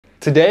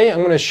Today I'm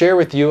going to share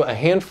with you a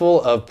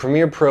handful of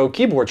Premiere Pro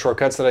keyboard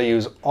shortcuts that I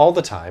use all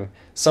the time.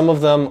 Some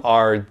of them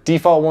are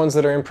default ones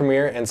that are in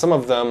Premiere, and some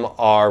of them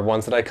are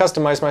ones that I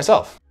customize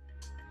myself.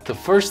 The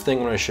first thing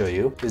I'm going to show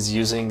you is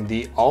using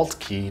the Alt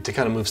key to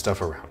kind of move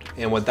stuff around.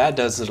 And what that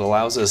does is it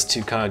allows us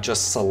to kind of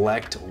just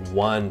select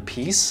one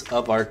piece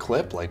of our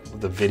clip, like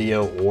the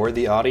video or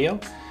the audio.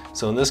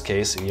 So in this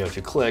case, if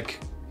you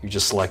click, you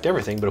just select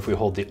everything, but if we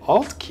hold the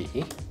Alt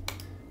key,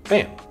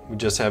 bam, we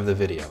just have the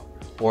video.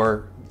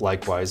 Or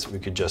likewise, we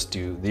could just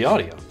do the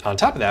audio. On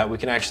top of that, we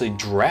can actually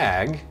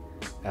drag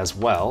as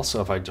well.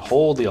 So if I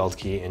hold the Alt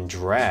key and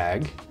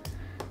drag,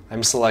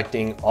 I'm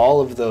selecting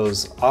all of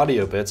those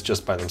audio bits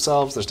just by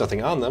themselves. There's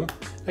nothing on them.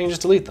 I can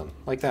just delete them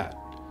like that.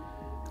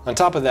 On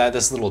top of that,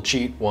 this is a little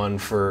cheat one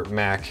for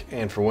Mac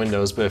and for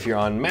Windows, but if you're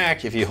on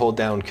Mac, if you hold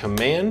down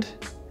Command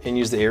and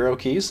use the arrow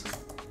keys,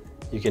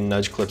 you can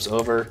nudge clips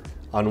over.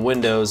 On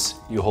Windows,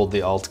 you hold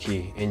the Alt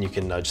key and you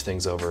can nudge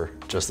things over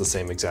just the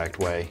same exact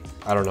way.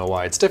 I don't know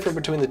why it's different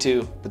between the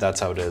two, but that's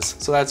how it is.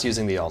 So that's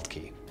using the Alt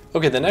key.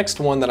 Okay, the next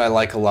one that I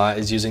like a lot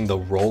is using the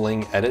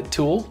rolling edit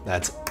tool.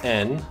 That's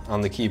N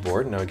on the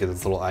keyboard. Now I get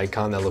this little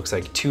icon that looks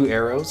like two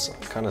arrows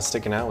kind of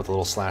sticking out with a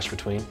little slash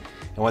between.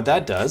 And what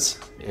that does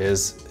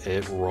is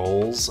it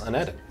rolls an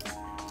edit,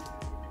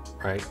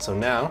 right? So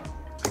now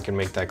I can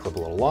make that clip a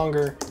little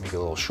longer, make it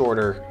a little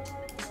shorter.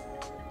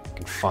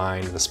 I can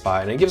find the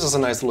spot, and it gives us a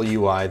nice little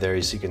UI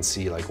there so you can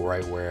see like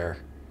right where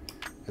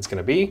it's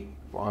gonna be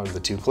on the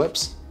two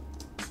clips.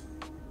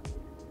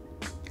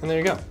 And there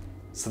you go.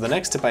 So the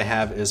next tip I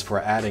have is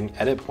for adding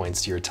edit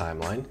points to your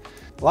timeline.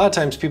 A lot of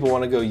times people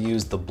want to go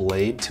use the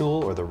blade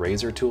tool or the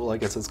razor tool, I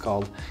guess it's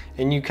called,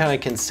 and you kind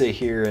of can sit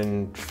here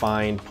and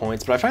find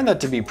points, but I find that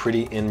to be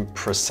pretty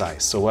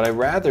imprecise. So what I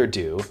rather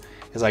do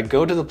is I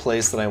go to the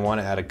place that I want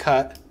to add a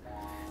cut,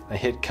 I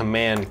hit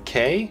Command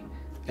K,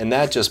 and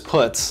that just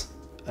puts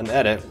an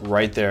edit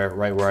right there,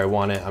 right where I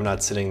want it. I'm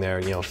not sitting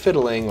there,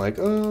 fiddling like,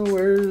 oh,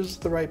 where's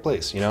the right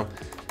place, Now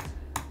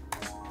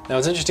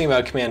what's interesting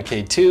about Command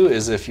K2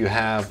 is if you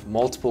have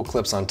multiple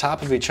clips on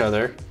top of each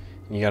other,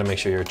 you gotta make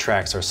sure your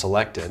tracks are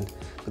selected.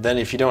 But then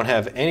if you don't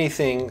have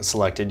anything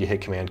selected, you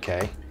hit Command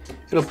K,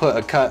 it'll put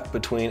a cut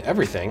between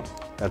everything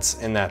that's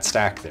in that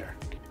stack there.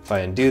 If I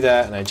undo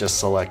that and I just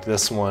select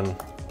this one,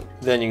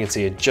 then you can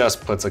see it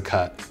just puts a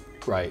cut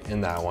right in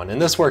that one. And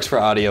this works for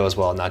audio as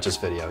well, not just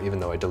video, even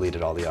though I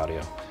deleted all the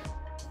audio.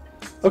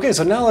 Okay,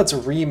 so now let's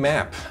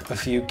remap a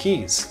few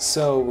keys.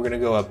 So we're gonna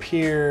go up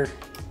here,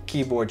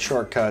 keyboard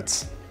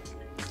shortcuts.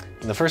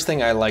 And the first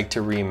thing I like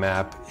to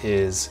remap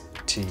is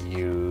to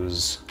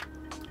use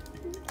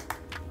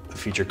a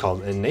feature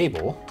called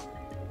Enable.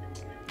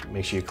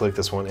 Make sure you click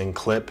this one and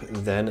clip,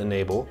 then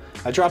Enable.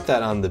 I drop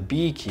that on the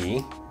B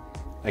key.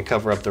 I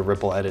cover up the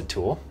Ripple Edit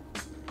tool.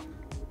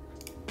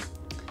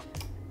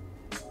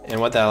 And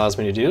what that allows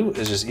me to do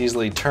is just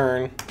easily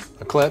turn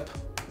a clip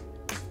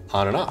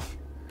on and off.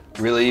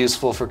 Really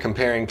useful for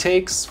comparing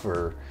takes,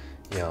 for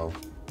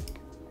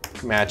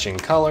matching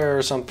color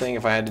or something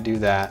if I had to do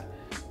that.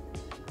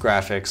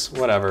 Graphics,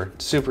 whatever,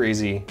 super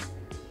easy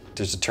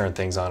just to turn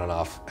things on and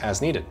off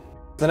as needed.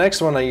 The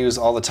next one I use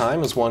all the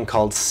time is one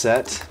called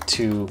Set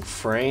to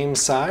Frame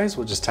Size.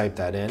 We'll just type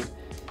that in.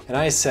 And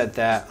I set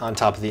that on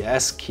top of the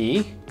S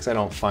key because I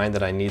don't find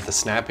that I need the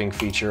snapping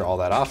feature all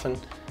that often.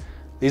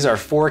 These are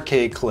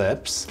 4K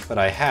clips, but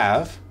I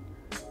have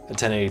a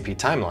 1080p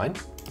timeline.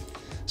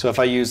 So if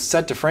I use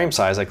Set to Frame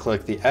Size, I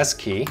click the S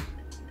key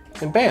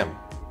and bam,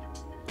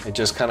 it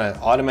just kind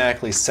of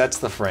automatically sets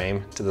the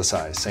frame to the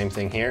size. Same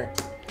thing here.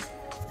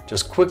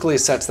 Just quickly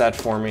sets that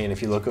for me, and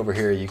if you look over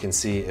here, you can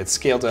see it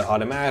scaled it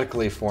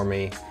automatically for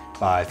me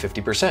by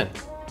 50%.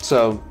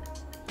 So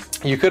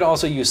you could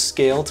also use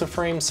scale to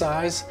frame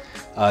size.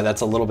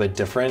 That's a little bit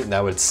different.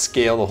 That would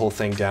scale the whole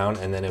thing down,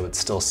 and then it would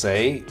still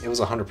say it was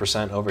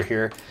 100% over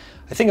here.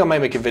 I think I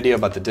might make a video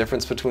about the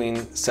difference between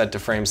set to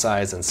frame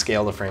size and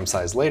scale to frame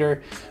size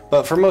later,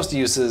 but for most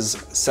uses,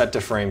 set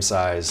to frame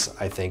size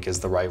I think is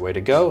the right way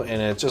to go,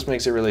 and it just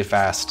makes it really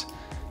fast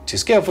to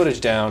scale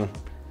footage down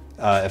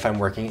if I'm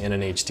working in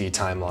an HD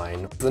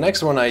timeline. The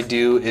next one I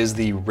do is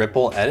the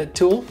Ripple Edit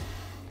tool.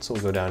 So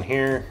we'll go down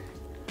here,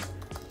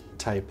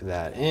 type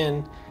that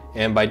in,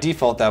 and by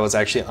default that was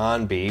actually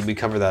on B. We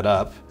cover that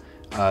up.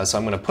 So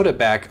I'm gonna put it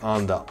back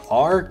on the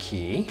R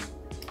key.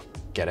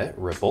 Get it?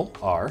 Ripple,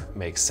 R,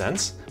 makes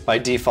sense. By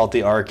default,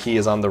 the R key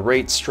is on the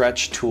rate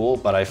stretch tool,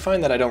 but I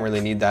find that I don't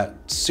really need that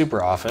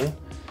super often.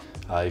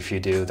 If you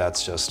do,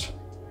 that's just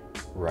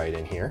right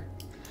in here.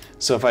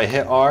 So if I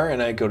hit R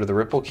and I go to the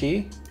Ripple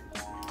key,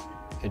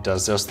 it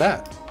does just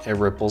that. It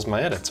ripples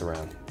my edits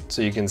around.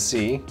 So you can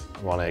see,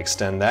 I wanna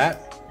extend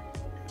that,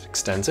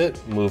 extends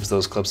it, moves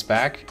those clips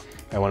back.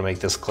 I wanna make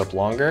this clip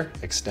longer,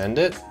 extend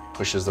it,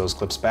 pushes those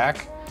clips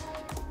back.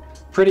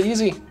 Pretty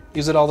easy.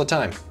 Use it all the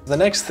time. The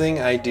next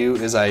thing I do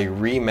is I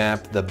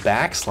remap the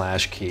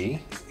backslash key,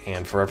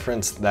 and for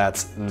reference,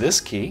 that's this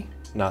key,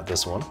 not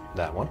this one,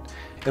 that one.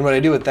 And what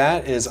I do with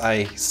that is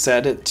I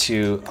set it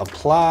to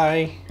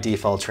apply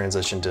default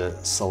transition to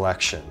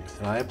selection,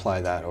 and I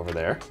apply that over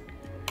there.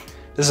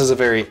 This is a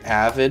very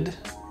avid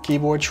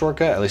keyboard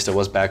shortcut, at least it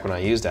was back when I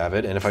used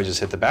Avid, and if I just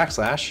hit the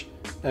backslash,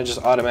 it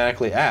just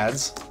automatically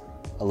adds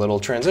a little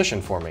transition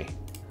for me.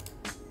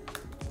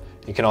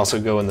 You can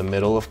also go in the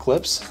middle of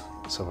clips,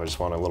 so if I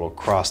just want a little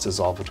cross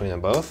dissolve between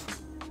them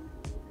both,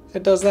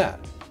 it does that.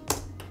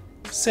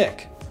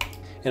 Sick.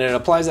 And it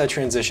applies that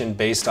transition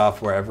based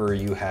off wherever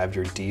you have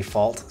your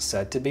default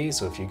set to be.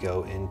 So if you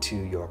go into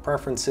your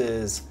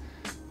preferences,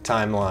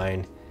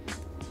 timeline,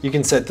 you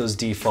can set those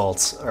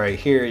defaults right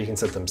here. You can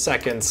set them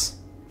seconds,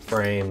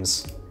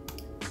 frames,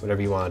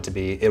 whatever you want it to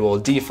be. It will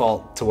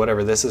default to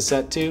whatever this is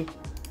set to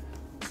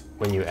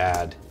when you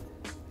add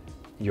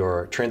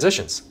your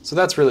transitions. So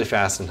that's really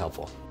fast and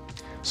helpful.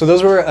 So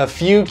those were a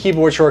few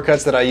keyboard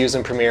shortcuts that I use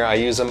in Premiere. I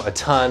use them a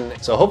ton.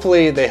 So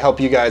hopefully they help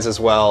you guys as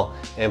well.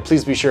 And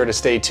please be sure to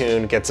stay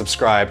tuned, get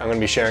subscribed. I'm gonna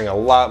be sharing a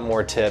lot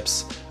more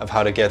tips of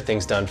how to get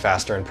things done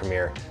faster in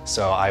Premiere.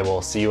 So I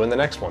will see you in the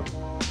next one.